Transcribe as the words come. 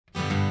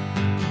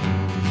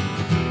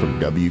From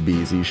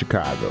WBZ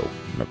Chicago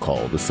and a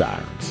call to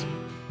sirens,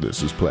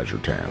 this is Pleasure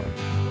Town.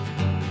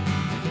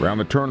 Around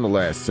the turn of the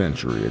last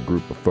century, a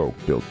group of folk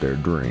built their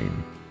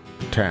dream.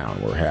 A town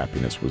where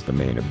happiness was the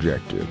main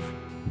objective.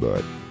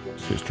 But,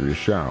 as history has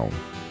shown,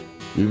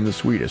 even the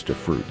sweetest of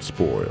fruit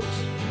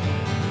spoils.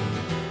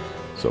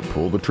 So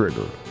pull the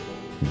trigger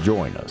and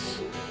join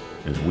us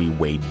as we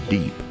wade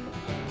deep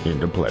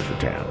into Pleasure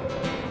Town.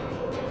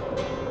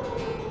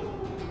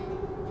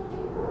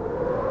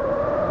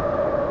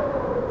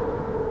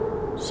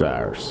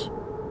 Cyrus,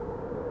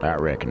 I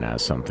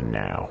recognize something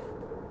now.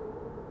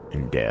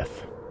 In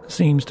death.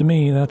 Seems to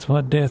me that's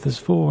what death is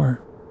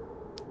for.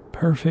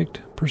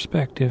 Perfect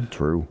perspective.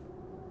 True.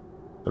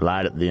 The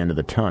light at the end of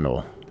the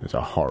tunnel is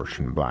a harsh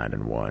and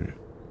blinding one.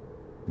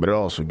 But it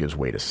also gives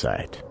way to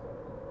sight.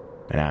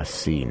 And I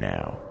see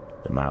now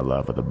that my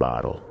love of the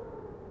bottle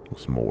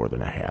was more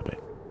than a habit.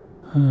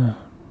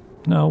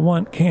 No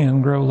want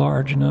can grow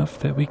large enough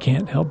that we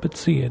can't help but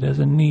see it as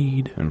a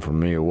need. And for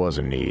me, it was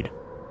a need.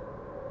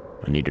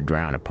 A need to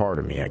drown a part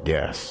of me, I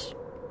guess.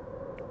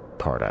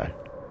 Part I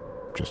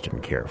just didn't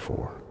care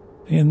for.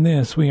 In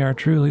this, we are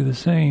truly the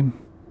same.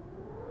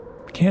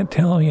 Can't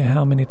tell you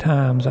how many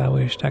times I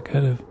wished I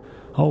could have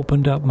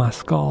opened up my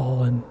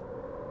skull and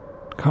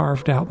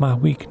carved out my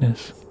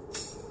weakness,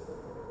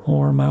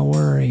 or my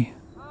worry,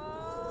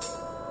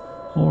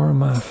 or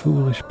my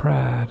foolish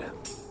pride.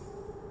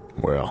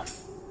 Well,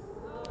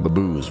 the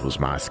booze was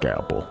my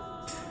scalpel.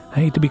 I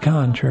hate to be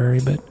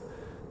contrary, but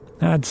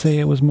I'd say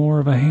it was more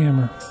of a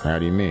hammer. How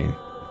do you mean?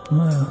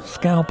 Well,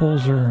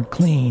 scalpels are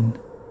clean,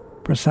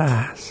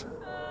 precise,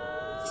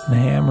 and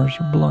hammers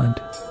are blunt,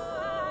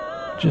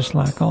 just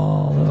like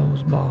all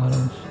those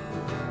bottles.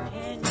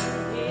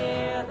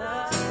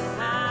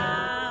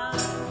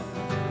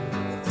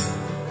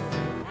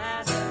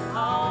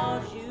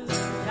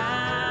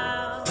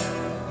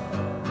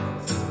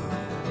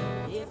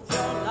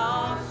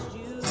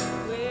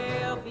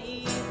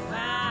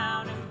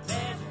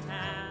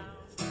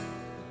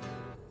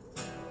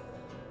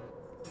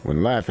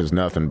 When life is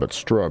nothing but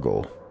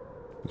struggle,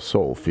 the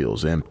soul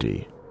feels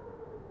empty,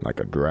 like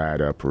a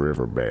dried-up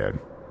riverbed.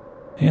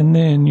 And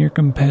then you're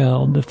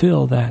compelled to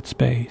fill that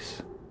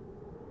space,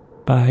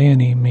 by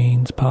any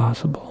means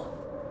possible.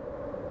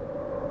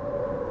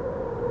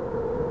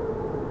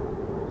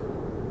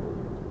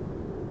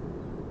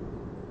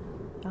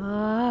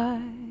 I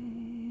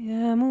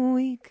am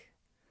weak,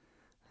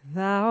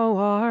 thou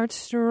art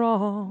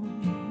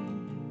strong.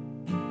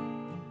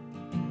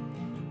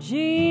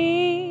 Jesus,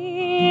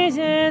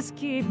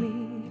 keep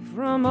me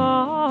from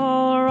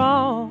all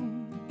wrong.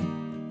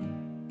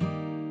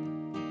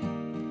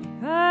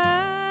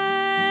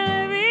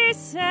 I'll be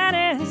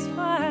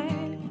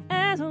satisfied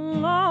as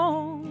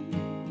long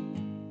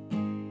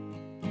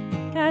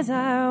as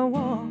I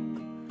walk.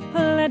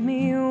 Let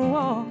me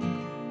walk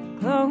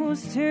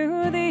close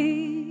to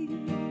thee.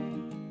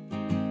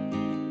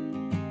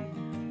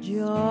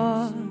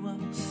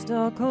 Just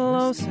a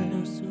closer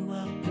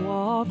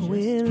walk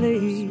with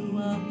thee.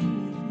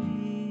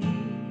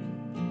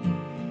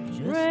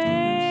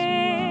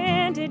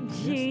 Granted,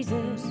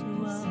 Jesus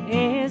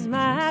is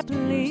my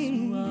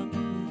plea.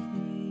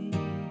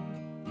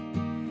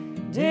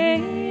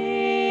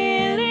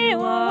 Daily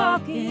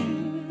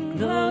walking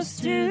close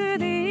to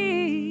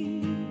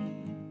thee.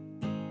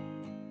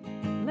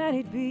 Let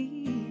it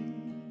be,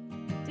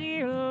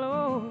 dear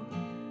Lord,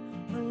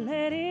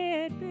 let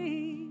it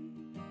be.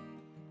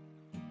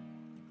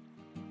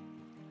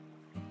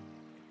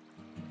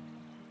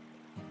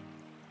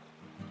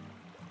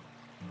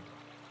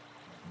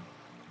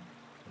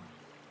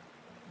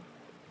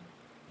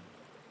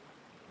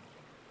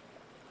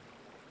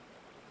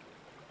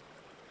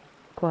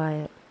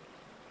 Quiet.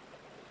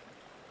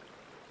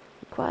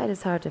 Quiet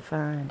is hard to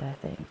find, I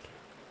think.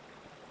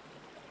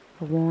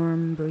 A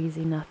warm,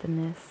 breezy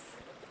nothingness,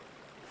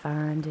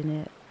 finding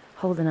it,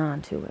 holding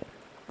on to it.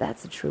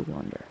 That's a true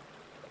wonder.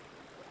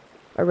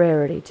 A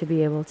rarity to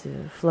be able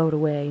to float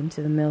away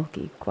into the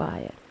milky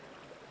quiet.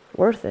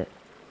 Worth it,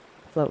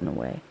 floating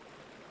away.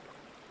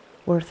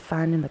 Worth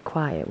finding the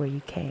quiet where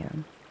you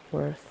can.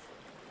 Worth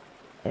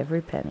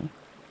every penny.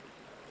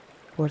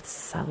 Worth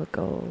solid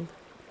gold.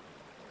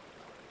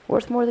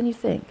 Worth more than you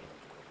think,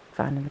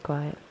 finding the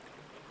quiet.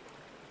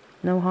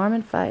 No harm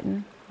in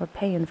fighting or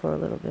paying for a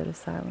little bit of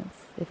silence,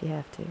 if you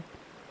have to.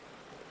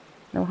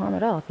 No harm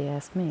at all, if you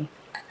ask me.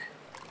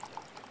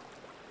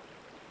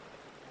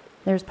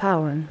 There's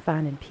power in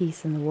finding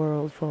peace in the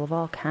world full of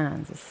all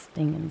kinds of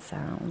stinging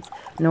sounds.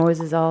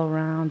 Noises all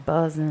around,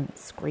 buzzing,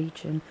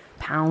 screeching,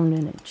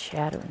 pounding and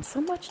chattering. So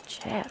much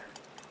chatter.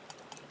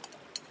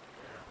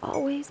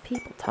 Always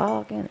people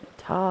talking and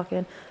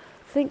talking.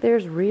 Think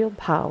there's real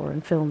power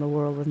in filling the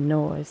world with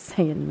noise,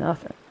 saying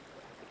nothing.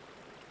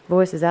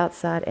 Voices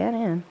outside and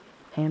in,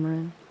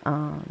 hammering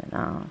on and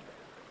on,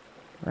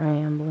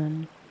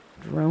 rambling,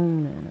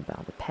 droning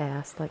about the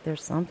past like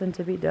there's something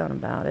to be done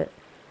about it.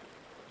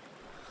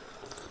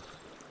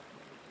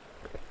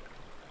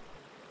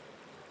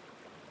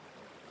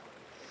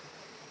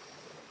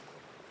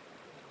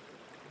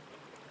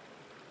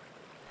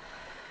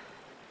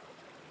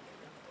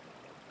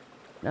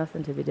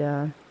 Nothing to be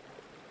done.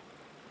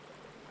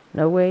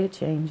 No way to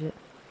change it.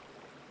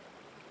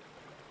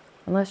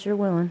 Unless you're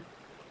willing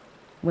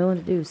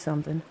to do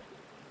something.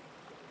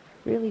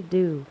 Really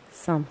do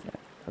something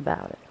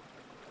about it.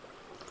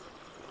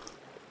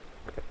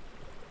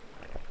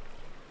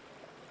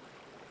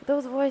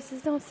 Those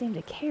voices don't seem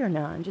to care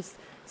none, just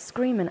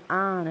screaming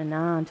on and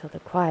on till the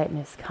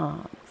quietness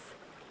comes.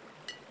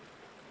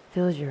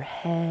 Fills your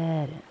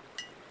head and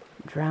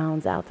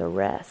drowns out the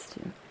rest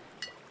and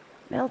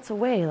melts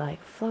away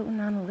like floating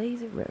on a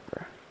lazy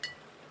river.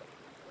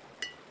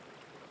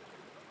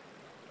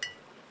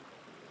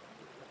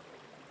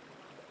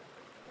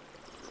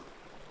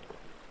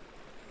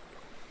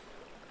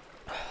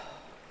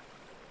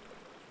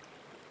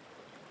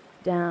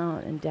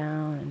 Down and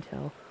down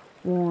until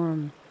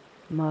warm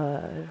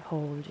mud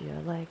holds you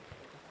like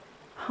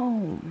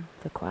home,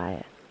 the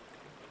quiet.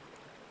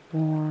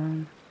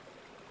 Warm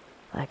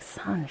like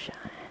sunshine.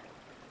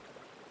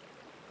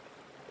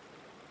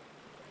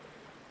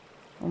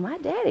 Well, my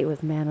daddy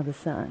was man of the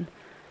sun.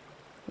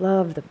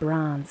 Loved the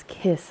bronze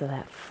kiss of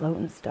that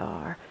floating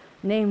star.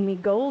 Named me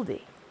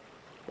Goldie.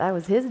 That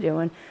was his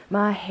doing.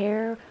 My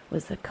hair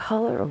was the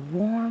color of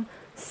warm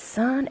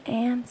sun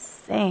and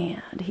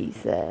sand, he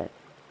said.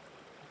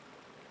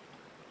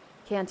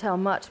 Can't tell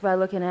much by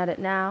looking at it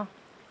now,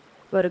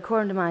 but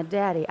according to my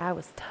daddy, I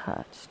was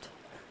touched.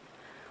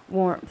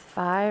 Warmth,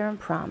 fire, and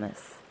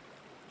promise.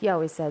 He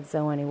always said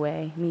so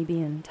anyway, me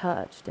being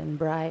touched and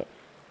bright.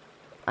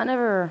 I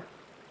never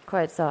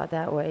quite saw it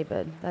that way,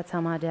 but that's how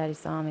my daddy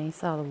saw me. He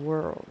saw the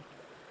world.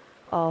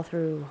 All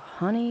through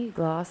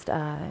honey-glossed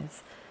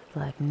eyes,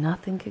 like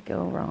nothing could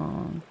go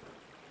wrong.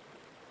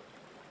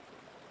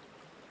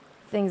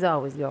 Things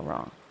always go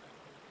wrong.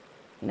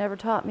 He never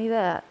taught me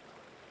that.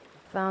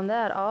 Found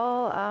that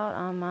all out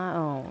on my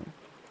own.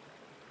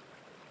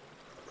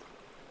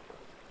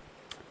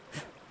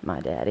 My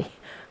daddy.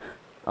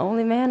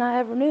 Only man I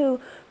ever knew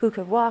who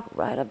could walk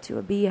right up to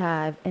a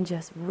beehive and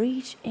just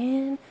reach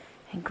in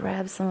and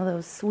grab some of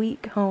those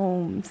sweet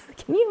combs.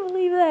 Can you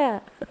believe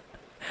that?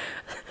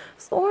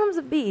 Swarms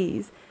of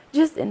bees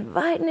just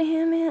inviting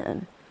him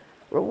in,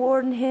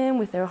 rewarding him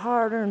with their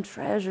hard-earned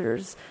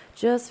treasures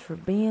just for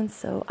being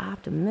so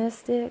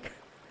optimistic,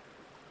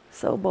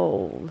 so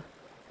bold.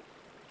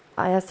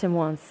 I asked him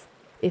once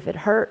if it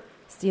hurt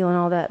stealing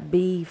all that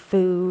bee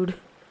food.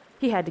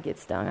 He had to get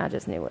stung, I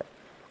just knew it.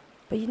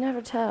 But you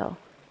never tell.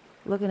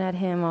 Looking at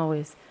him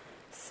always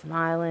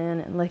smiling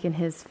and licking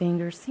his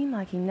fingers seemed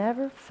like he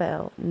never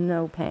felt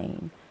no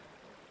pain.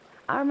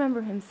 I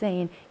remember him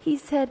saying, he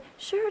said,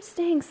 sure it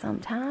stings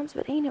sometimes,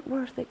 but ain't it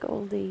worth it,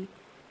 Goldie?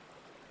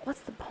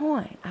 What's the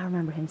point? I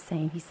remember him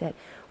saying, he said,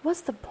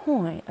 what's the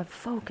point of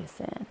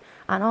focusing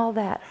on all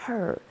that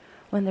hurt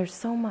when there's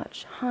so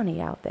much honey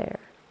out there?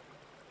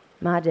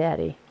 My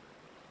daddy,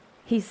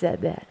 he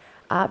said that.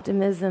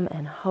 Optimism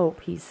and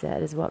hope, he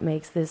said, is what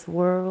makes this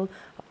world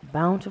a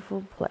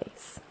bountiful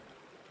place.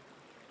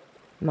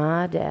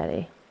 My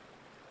daddy,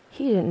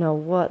 he didn't know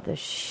what the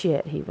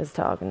shit he was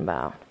talking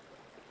about.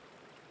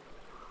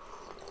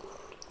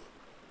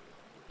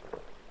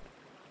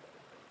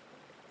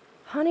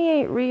 Honey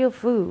ain't real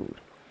food,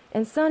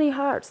 and sunny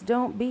hearts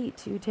don't beat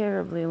too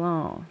terribly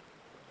long.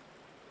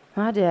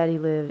 My daddy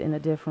lived in a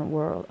different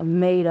world, a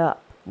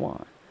made-up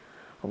one.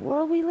 The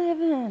world we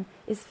live in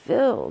is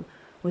filled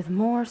with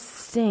more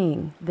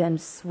sting than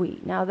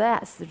sweet. Now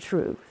that's the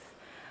truth.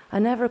 I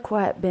never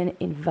quite been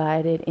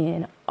invited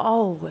in,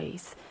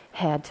 always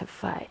had to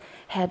fight,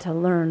 had to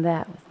learn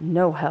that with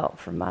no help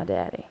from my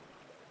daddy.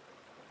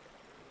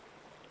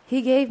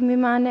 He gave me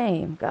my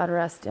name, God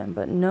rest him,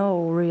 but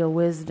no real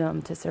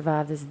wisdom to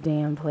survive this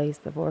damn place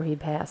before he'd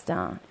passed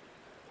on.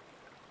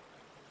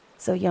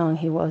 So young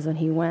he was when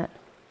he went,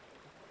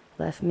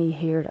 left me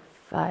here to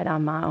fight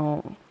on my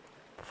own.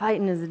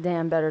 Fighting is a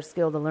damn better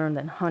skill to learn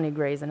than honey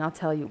grazing. I'll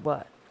tell you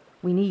what,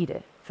 we need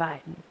it,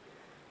 fighting.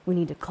 We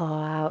need to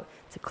claw out,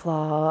 to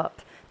claw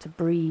up, to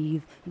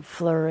breathe and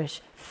flourish,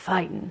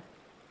 fighting.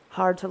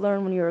 Hard to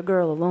learn when you're a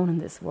girl alone in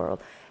this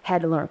world.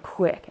 Had to learn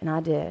quick, and I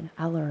did.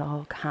 I learned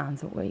all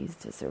kinds of ways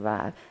to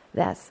survive.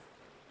 That's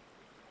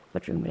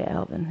what drew me to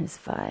Elvin, his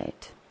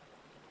fight.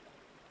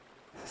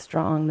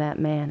 Strong, that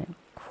man, and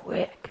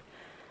quick.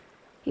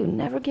 He would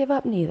never give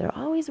up neither,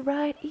 always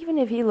right, even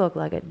if he looked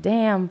like a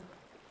damn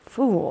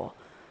fool.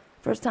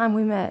 First time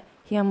we met,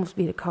 he almost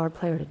beat a card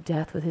player to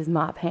death with his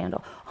mop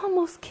handle.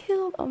 Almost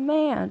killed a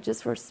man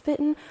just for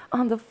spitting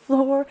on the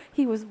floor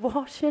he was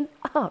washing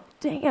up.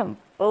 Damn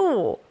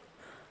fool.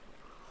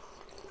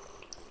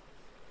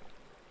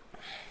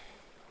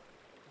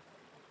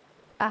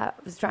 I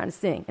was trying to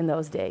sing in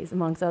those days,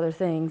 amongst other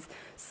things,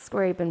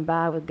 scraping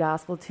by with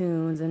gospel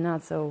tunes and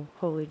not so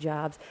holy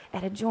jobs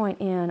at a joint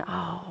in,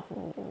 oh,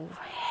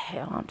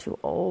 hell, I'm too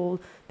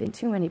old. Been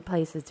too many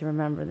places to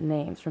remember the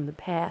names from the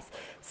past.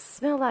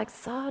 Smelled like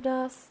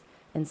sawdust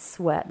and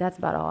sweat. That's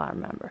about all I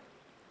remember.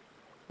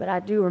 But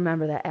I do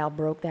remember that Al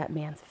broke that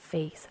man's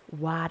face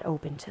wide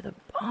open to the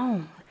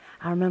bone.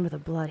 I remember the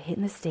blood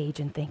hitting the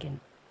stage and thinking,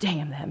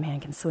 damn, that man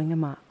can swing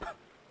him up.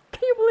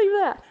 Can you believe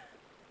that?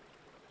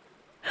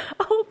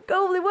 Oh,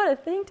 Goldie, what a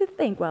thing to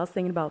think while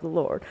singing about the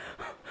Lord.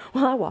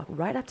 Well, I walked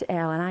right up to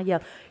Al and I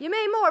yelled, "You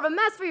made more of a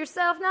mess for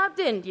yourself now,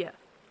 didn't you?"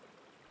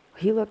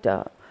 He looked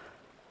up.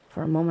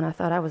 For a moment, I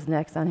thought I was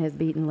next on his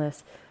beaten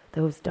list.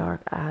 Those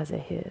dark eyes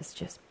of his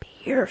just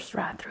pierced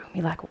right through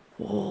me like a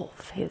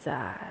wolf, his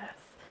eyes.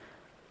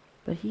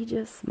 But he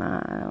just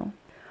smiled,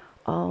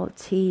 all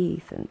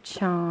teeth and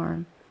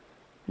charm.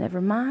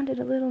 Never minded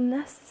a little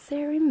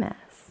necessary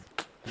mess.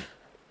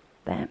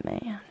 That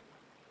man.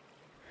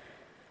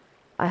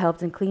 I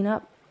helped him clean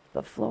up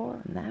the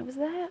floor, and that was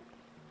that.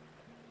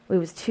 We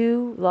was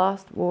two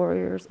lost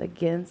warriors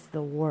against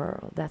the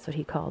world. That's what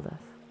he called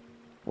us.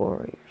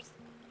 Warriors.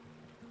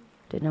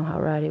 Didn't know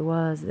how right he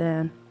was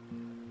then.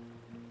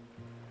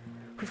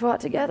 We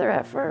fought together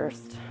at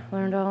first.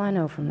 Learned all I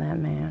know from that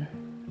man.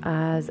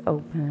 Eyes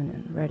open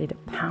and ready to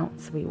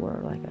pounce we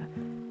were, like a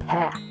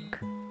pack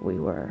we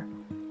were.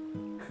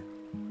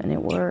 And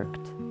it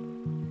worked.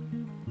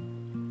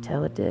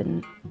 Till it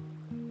didn't.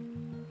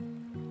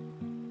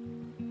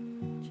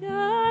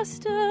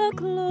 Just a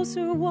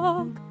closer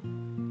walk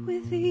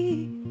with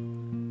thee.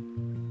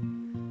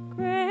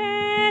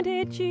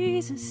 Granted,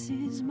 Jesus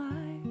is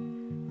my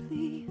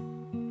plea.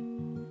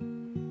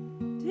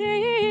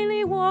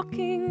 Daily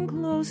walking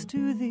close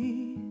to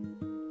thee.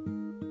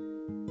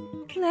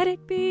 Let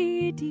it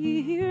be,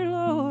 dear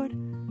Lord,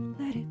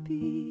 let it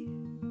be.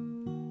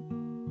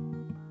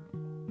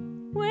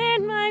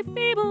 When my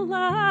feeble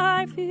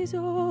life is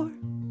o'er,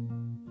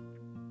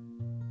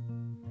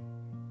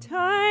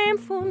 time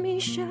for me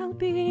shall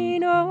be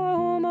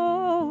no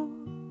more.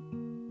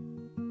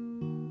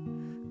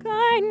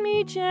 Guide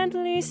me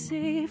gently,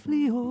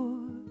 safely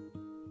o'er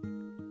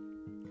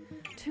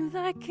to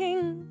thy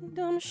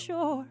kingdom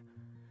shore,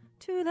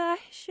 to thy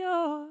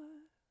shore.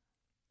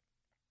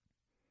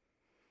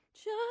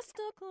 Just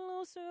a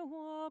closer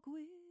walk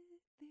with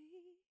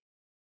thee.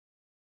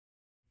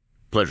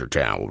 Pleasure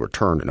Town will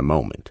return in a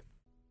moment.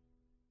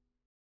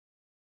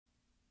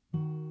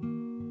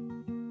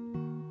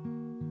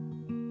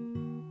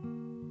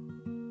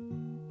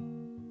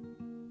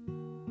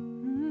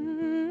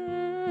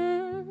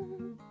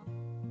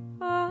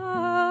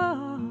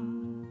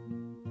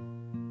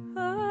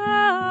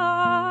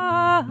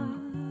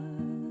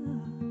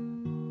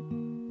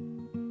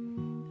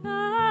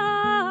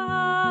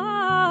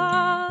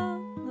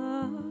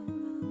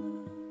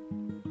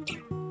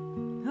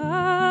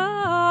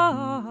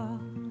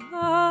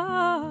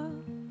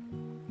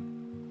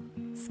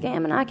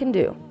 Scamming I can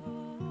do.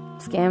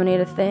 Scamming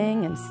ain't a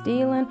thing, and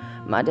stealing,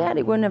 my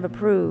daddy wouldn't have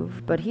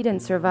approved, but he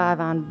didn't survive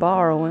on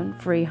borrowing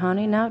free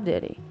honey, now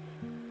did he?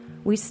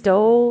 We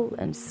stole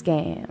and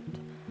scammed.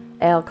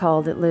 Al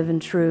called it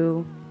living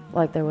true,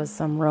 like there was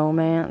some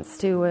romance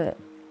to it.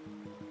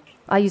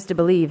 I used to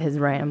believe his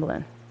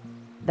rambling.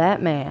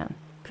 That man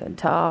could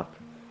talk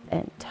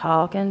and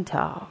talk and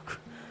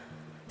talk.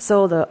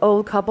 Sold a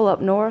old couple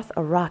up north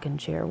a rocking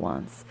chair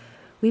once.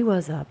 We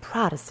was a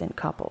Protestant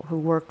couple who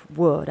worked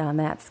wood on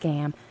that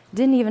scam.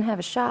 Didn't even have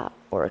a shop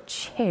or a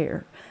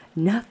chair.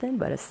 Nothing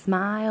but a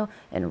smile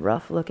and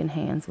rough-looking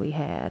hands we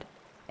had.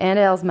 And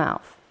Al's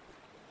mouth.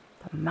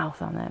 The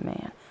mouth on that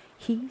man.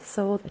 He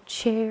sold a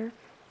chair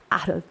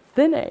out of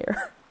thin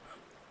air.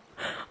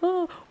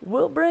 "Oh,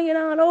 we'll bring it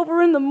on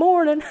over in the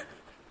morning."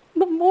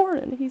 The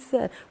morning, he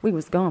said. We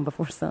was gone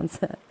before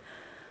sunset.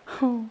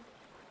 Oh.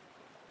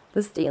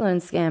 The stealing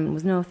and scamming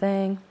was no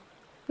thing.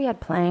 We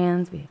had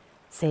plans. We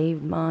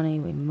saved money.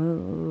 We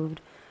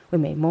moved. We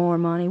made more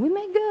money. We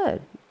made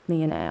good,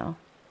 me and Al.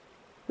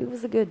 We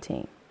was a good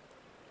team.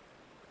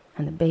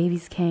 And the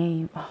babies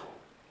came. Oh,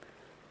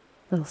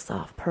 little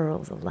soft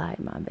pearls of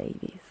light, my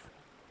babies.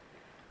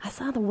 I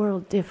saw the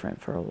world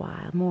different for a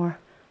while. More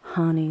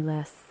honey,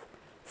 less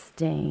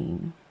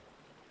sting.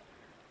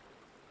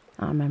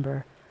 I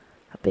remember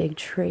a big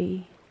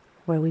tree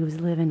where we was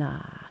living.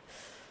 I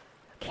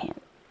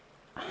can't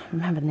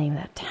remember the name of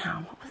that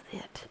town. What was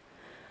it?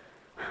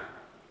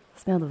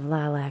 Smelled of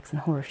lilacs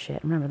and horse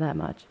shit. Remember that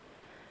much.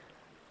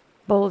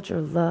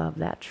 Bulger loved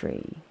that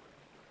tree.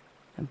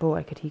 And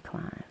boy, could he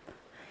climb.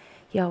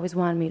 He always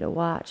wanted me to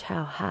watch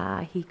how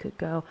high he could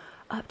go.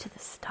 Up to the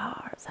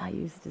stars, I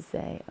used to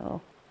say.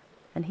 Oh,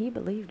 and he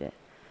believed it.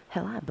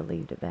 Hell, I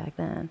believed it back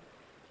then.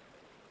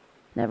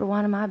 Never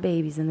wanted my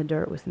babies in the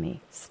dirt with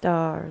me.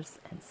 Stars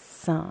and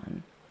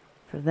sun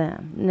for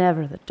them.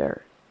 Never the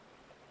dirt.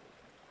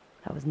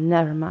 That was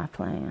never my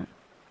plan.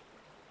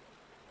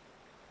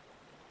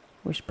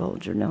 Wish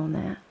Bulger known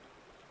that.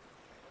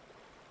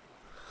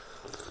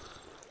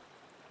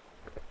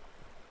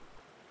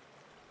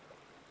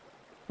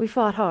 We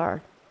fought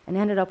hard and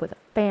ended up with a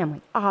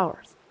family,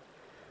 ours.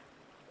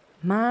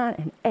 Mine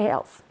and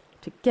Al's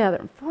together.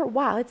 And for a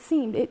while it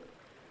seemed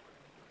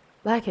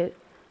like it.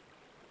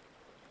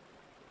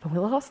 But we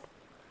lost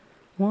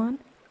one.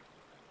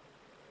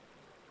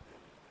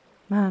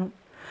 I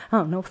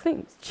don't know,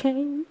 things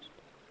changed.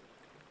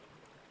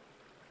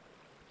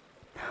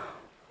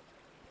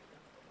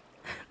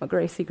 My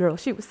Gracie girl,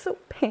 she was so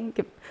pink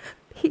and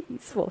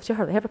peaceful. She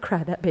hardly ever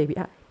cried, that baby.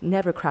 I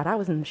never cried. I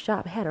was in the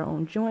shop, had her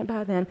own joint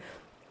by then.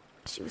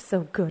 She was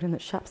so good in the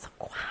shop, so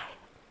quiet.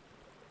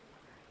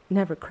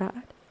 Never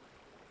cried.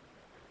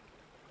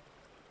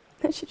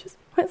 Then she just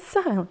went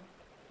silent.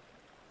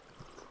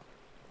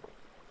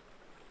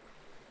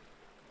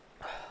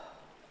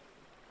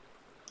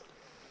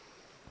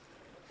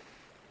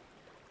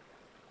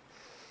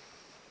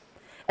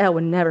 Elle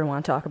would never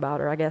want to talk about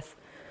her, I guess.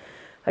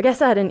 I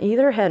didn't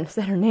either. Hadn't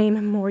said her name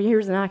in more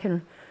years than I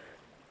can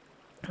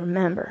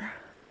remember.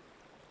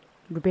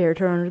 We buried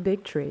her under a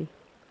big tree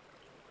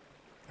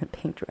in a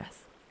pink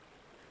dress.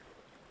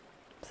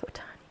 So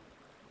tiny.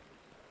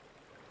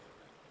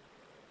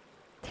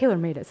 Taylor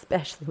made it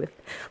especially with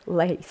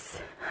lace.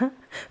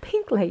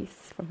 Pink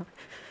lace from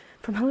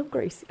my little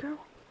Gracie girl.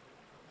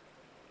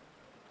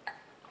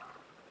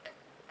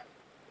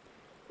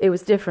 It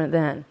was different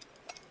then.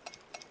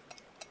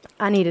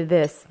 I needed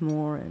this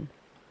more and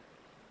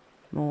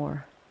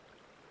more.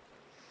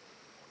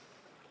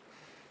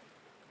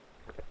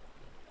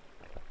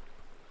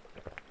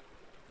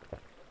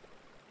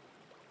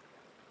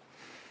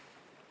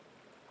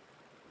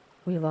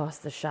 We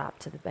lost the shop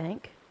to the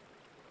bank,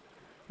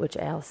 which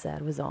Al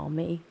said was all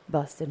me.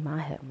 Busted my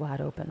head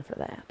wide open for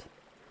that.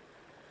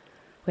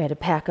 We had to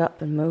pack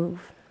up and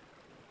move.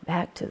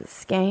 Back to the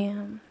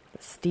scam,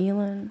 the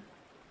stealing,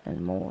 and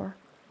more.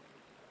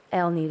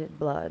 Al needed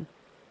blood.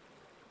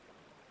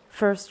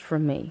 First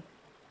from me.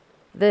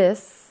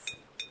 This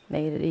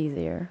made it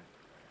easier.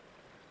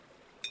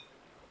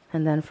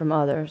 And then from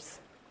others.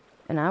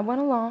 And I went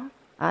along.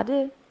 I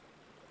did.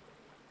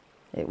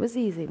 It was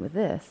easy with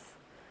this.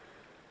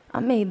 I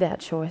made that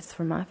choice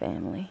for my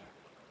family.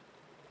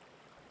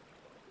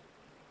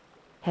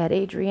 Had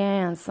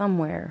Adrienne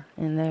somewhere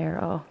in there.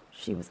 Oh,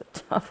 she was a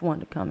tough one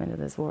to come into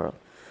this world.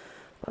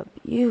 But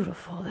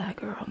beautiful, that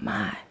girl.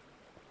 My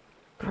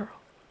girl.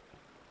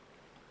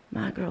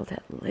 My girl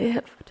that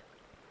lived.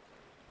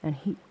 And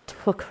he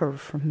took her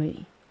from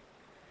me.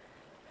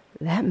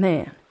 That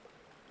man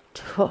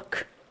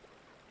took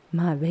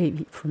my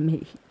baby from me.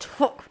 He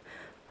took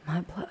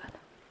my blood.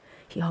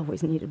 He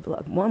always needed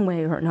blood, one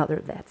way or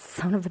another, that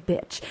son of a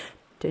bitch.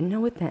 Didn't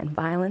know it then.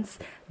 Violence,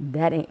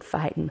 that ain't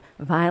fighting.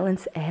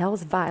 Violence,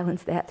 Al's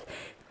violence, that's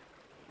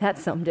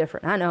something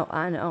different. I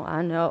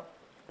know.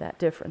 That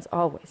difference,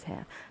 always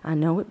have. I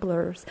know it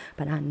blurs,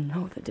 but I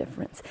know the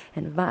difference.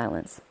 And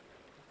violence,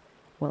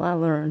 well, I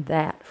learned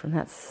that from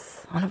that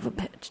son of a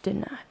bitch,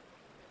 didn't I?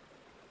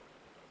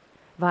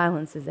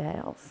 Violence is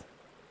Al's,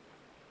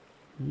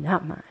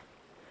 not mine.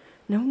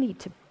 No need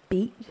to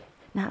beat,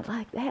 not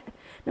like that.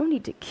 No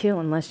need to kill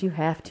unless you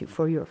have to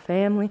for your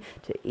family,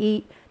 to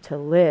eat, to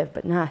live,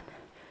 but not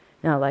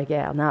like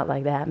Al, not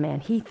like that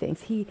man. He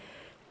thinks he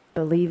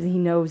believes he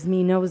knows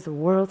me, knows the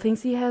world,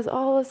 thinks he has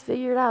all us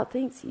figured out,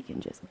 thinks he can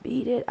just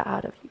beat it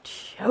out of you,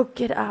 choke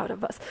it out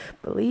of us,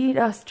 bleed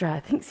us dry,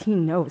 thinks he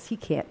knows. He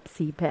can't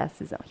see past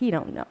his own. He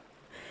don't know.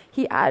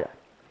 I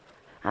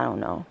don't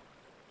know.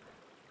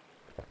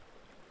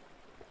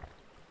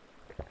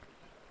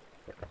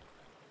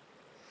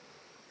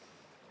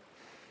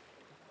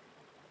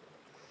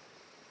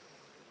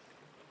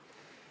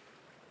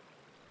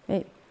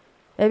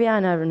 Maybe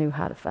I never knew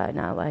how to fight,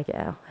 not like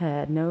Al.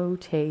 Had no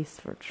taste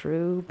for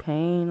true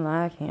pain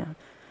like him.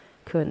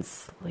 Couldn't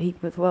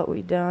sleep with what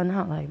we'd done,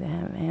 not like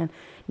that, man.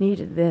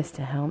 Needed this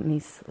to help me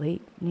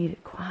sleep.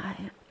 Needed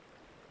quiet.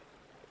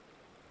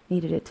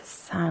 Needed it to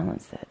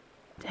silence that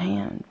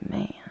damned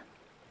man.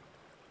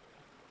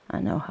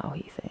 I know how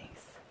he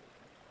thinks.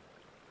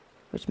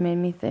 Which made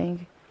me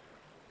think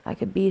I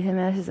could beat him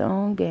at his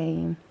own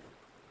game.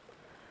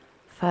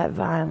 Fight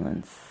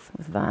violence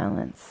with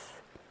violence.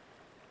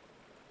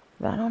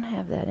 But I don't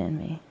have that in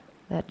me,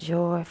 that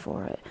joy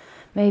for it.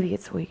 Maybe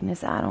it's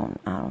weakness. I don't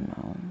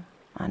know.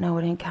 I know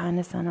it ain't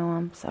kindness. I know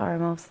I'm sorry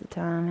most of the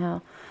time.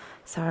 Hell,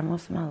 sorry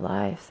most of my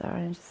life.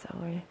 Sorry, I'm just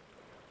sorry.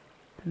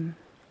 I'm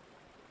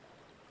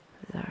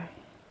sorry.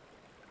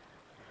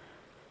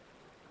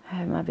 I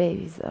have my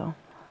babies though.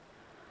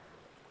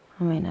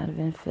 I may not have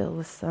been filled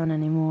with sun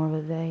anymore,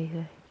 but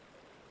they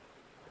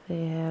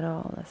had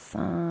all the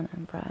sun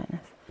and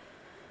brightness.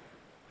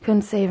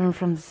 Couldn't save them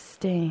from the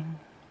sting.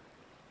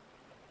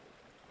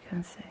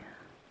 See.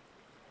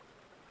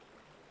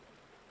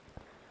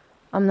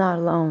 I'm not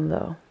alone,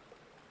 though.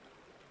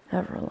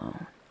 Never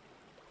alone.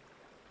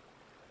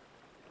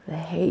 The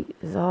hate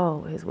is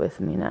always with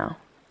me now.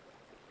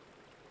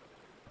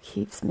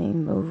 Keeps me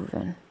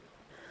moving.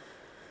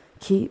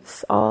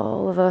 Keeps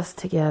all of us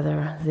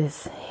together,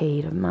 this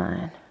hate of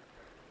mine.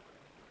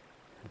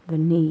 The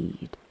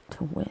need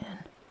to win.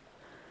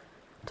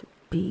 To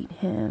beat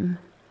him.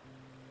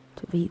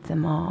 To beat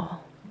them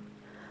all.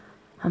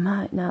 I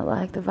might not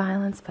like the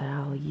violence, but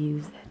I'll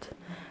use it.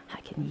 I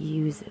can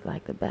use it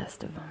like the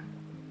best of them.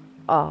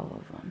 All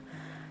of them.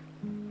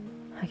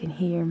 I can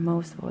hear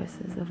most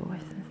voices, the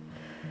voices.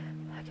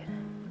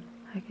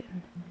 I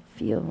can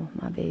feel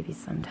my baby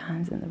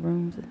sometimes in the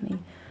rooms with me,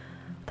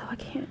 though I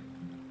can't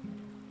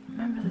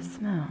remember the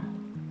smell.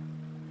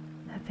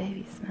 That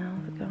baby smell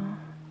of the girl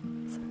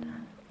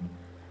sometimes.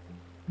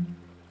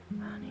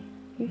 Honey,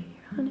 you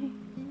hear honey?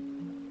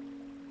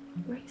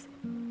 Gracie.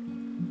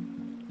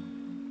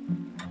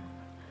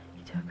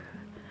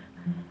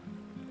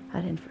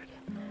 I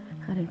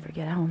didn't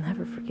forget. I will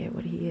never forget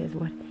what he is,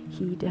 what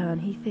he done.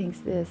 He thinks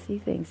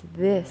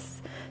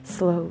this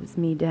slows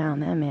me down.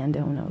 That man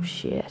don't know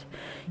shit.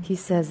 He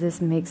says this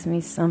makes me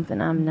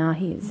something I'm not.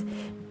 He is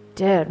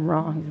dead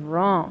wrong. He's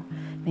wrong.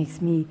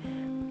 Makes me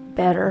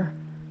better,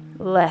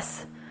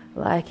 less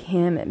like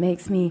him. It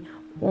makes me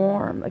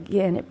warm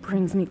again. It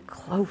brings me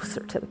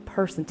closer to the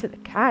person, to the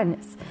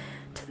kindness,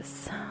 to the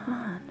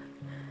sun.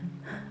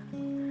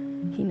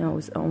 He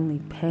knows only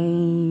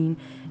pain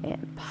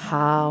and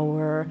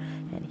power,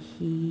 and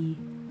he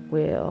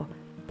will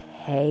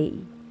pay.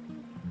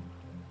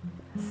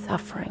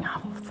 Suffering I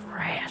will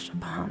thrash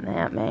upon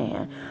that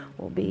man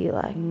will be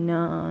like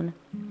none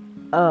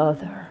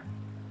other.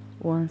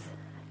 Once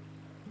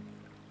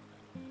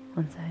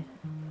I...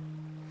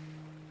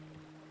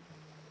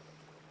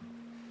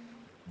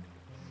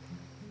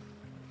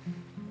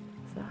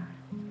 Sorry.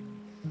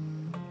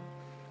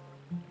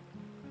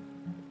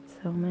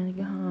 So many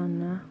gone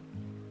now.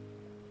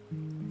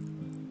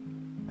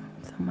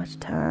 So much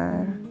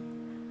time.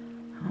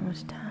 How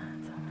much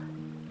time? So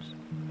much.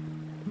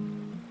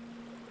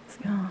 It's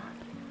gone.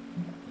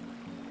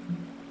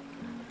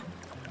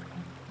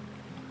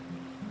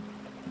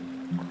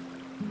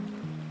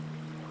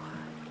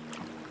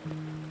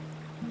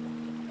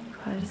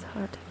 Quiet is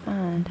hard to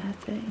find, I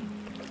think.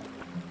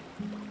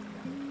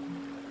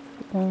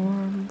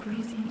 Warm,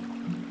 breezy.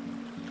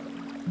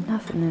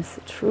 Nothingness,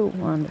 a true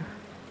wonder.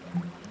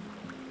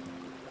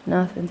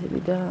 Nothing to be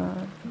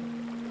done.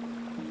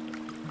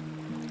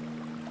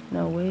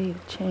 No way to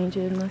change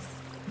it unless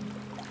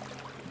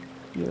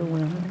you're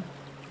willing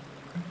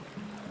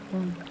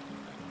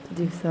to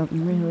do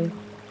something, really.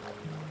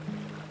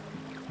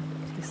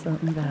 Do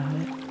something about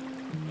it.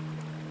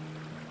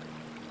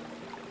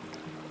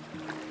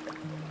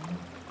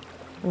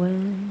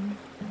 When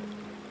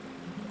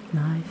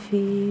my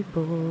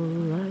feeble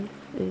life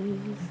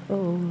is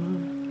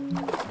over,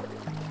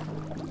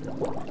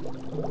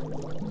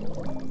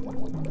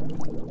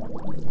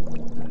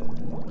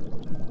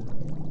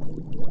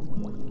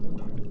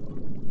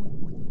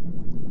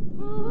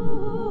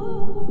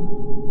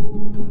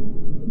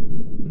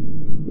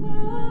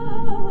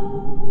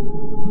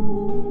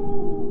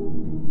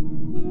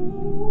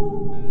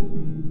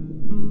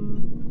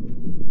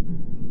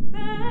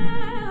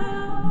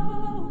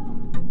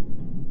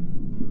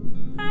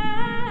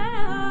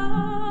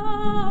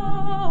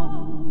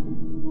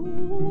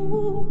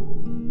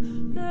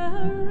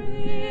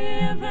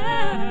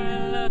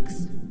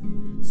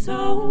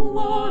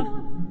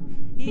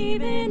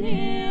 even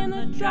in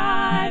the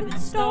driving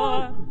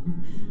storm,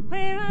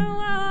 where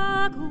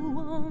I walk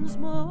once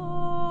more.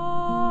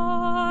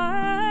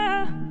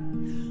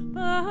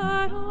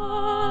 But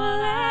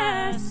all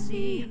I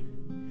see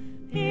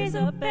is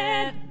a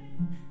bed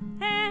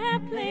and a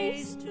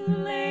place to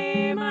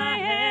lay my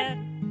head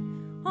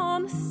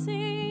on the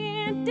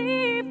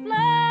sandy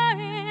floor,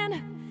 and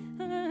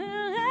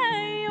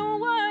I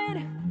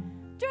would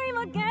dream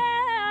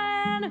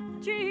again,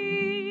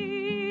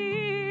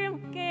 dream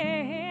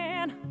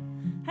again.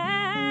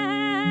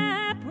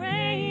 I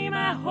pray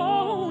my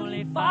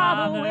Holy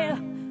Father will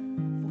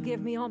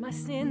forgive me all my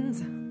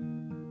sins.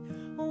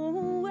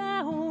 Oh,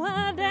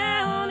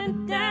 down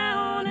and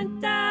down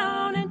and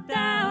down and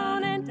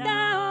down and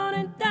down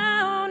and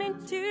down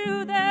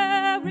into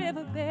the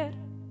riverbed,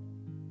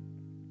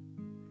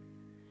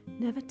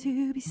 never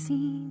to be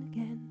seen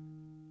again.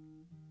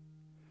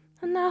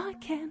 And now I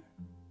can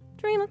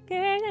dream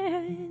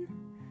again,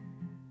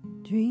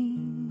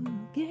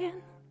 dream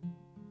again.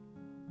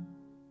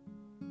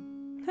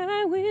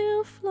 I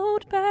will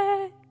float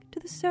back to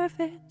the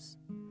surface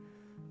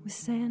with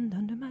sand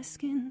under my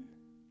skin.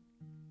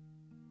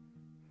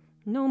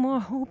 No more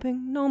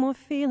hoping, no more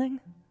feeling,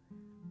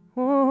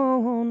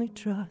 oh, only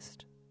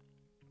trust.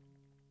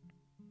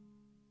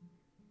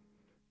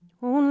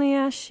 Only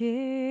ashes,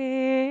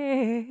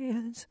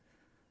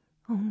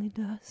 only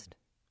dust.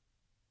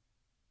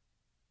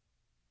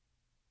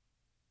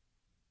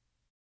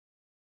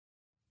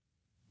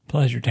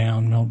 Pleasure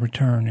Town will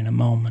return in a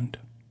moment.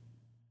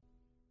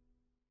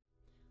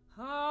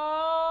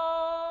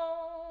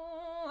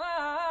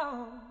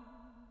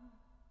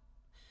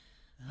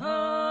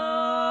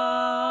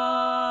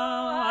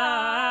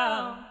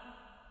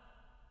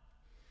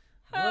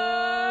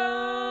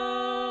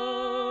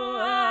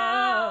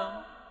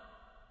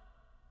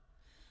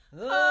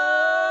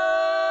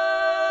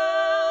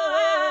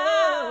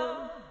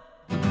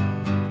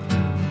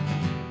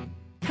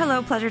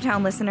 Hello, Pleasure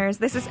Town listeners.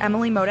 This is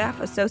Emily Modaf,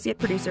 associate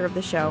producer of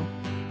the show.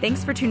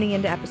 Thanks for tuning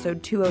in to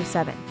episode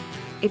 207.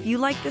 If you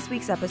like this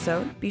week's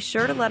episode, be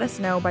sure to let us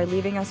know by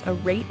leaving us a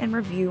rate and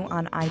review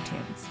on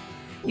iTunes.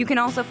 You can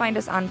also find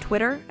us on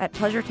Twitter at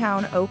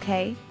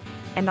PleasureTownOK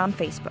and on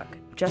Facebook.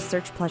 Just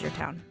search Pleasure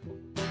Town.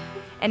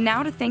 And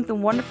now to thank the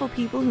wonderful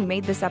people who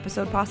made this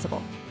episode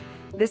possible.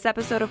 This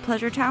episode of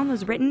Pleasure Town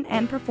was written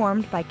and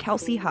performed by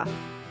Kelsey Huff.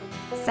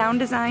 Sound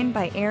design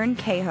by Aaron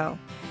Cahoe,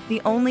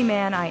 the only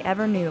man I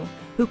ever knew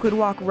who could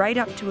walk right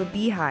up to a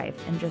beehive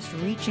and just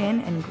reach in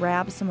and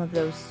grab some of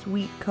those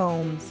sweet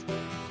combs.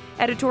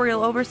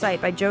 Editorial oversight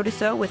by Joe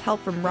Dassault with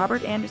help from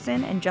Robert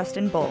Anderson and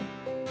Justin Bull.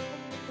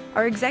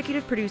 Our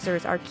executive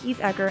producers are Keith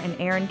Ecker and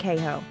Aaron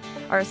Cahoe.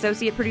 Our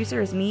associate producer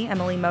is me,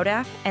 Emily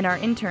Modaf, and our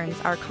interns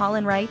are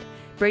Colin Wright,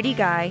 Brady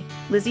Guy,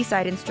 Lizzie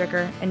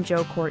Seidenstricker, and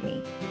Joe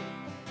Courtney.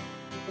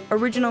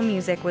 Original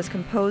music was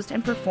composed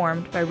and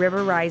performed by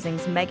River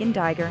Rising's Megan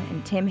Diger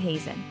and Tim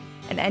Hazen,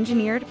 and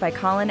engineered by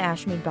Colin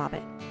Ashmead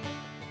Bobbitt.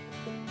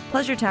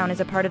 Pleasuretown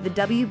is a part of the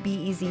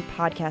WBEZ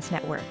Podcast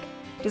Network.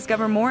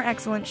 Discover more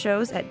excellent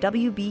shows at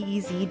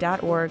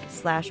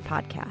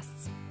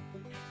wbez.org/podcasts.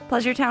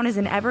 Pleasuretown is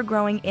an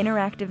ever-growing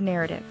interactive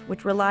narrative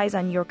which relies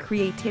on your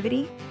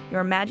creativity,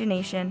 your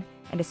imagination,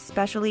 and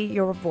especially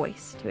your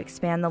voice to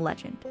expand the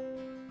legend.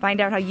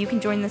 Find out how you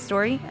can join the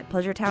story at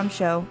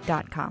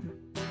pleasuretownshow.com.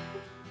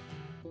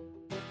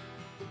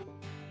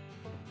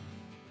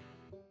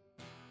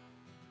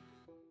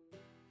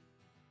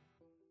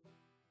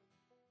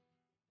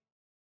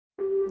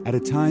 At a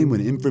time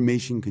when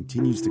information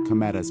continues to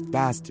come at us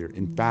faster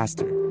and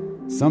faster,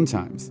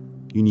 sometimes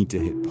you need to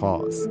hit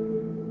pause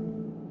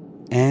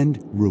and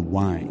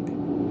rewind.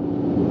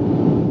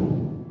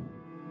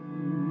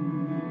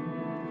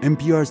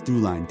 NPR's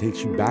Throughline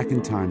takes you back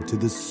in time to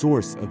the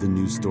source of the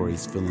news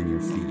stories filling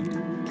your feed.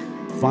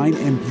 Find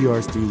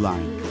NPR's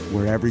Throughline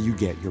wherever you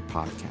get your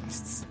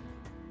podcasts.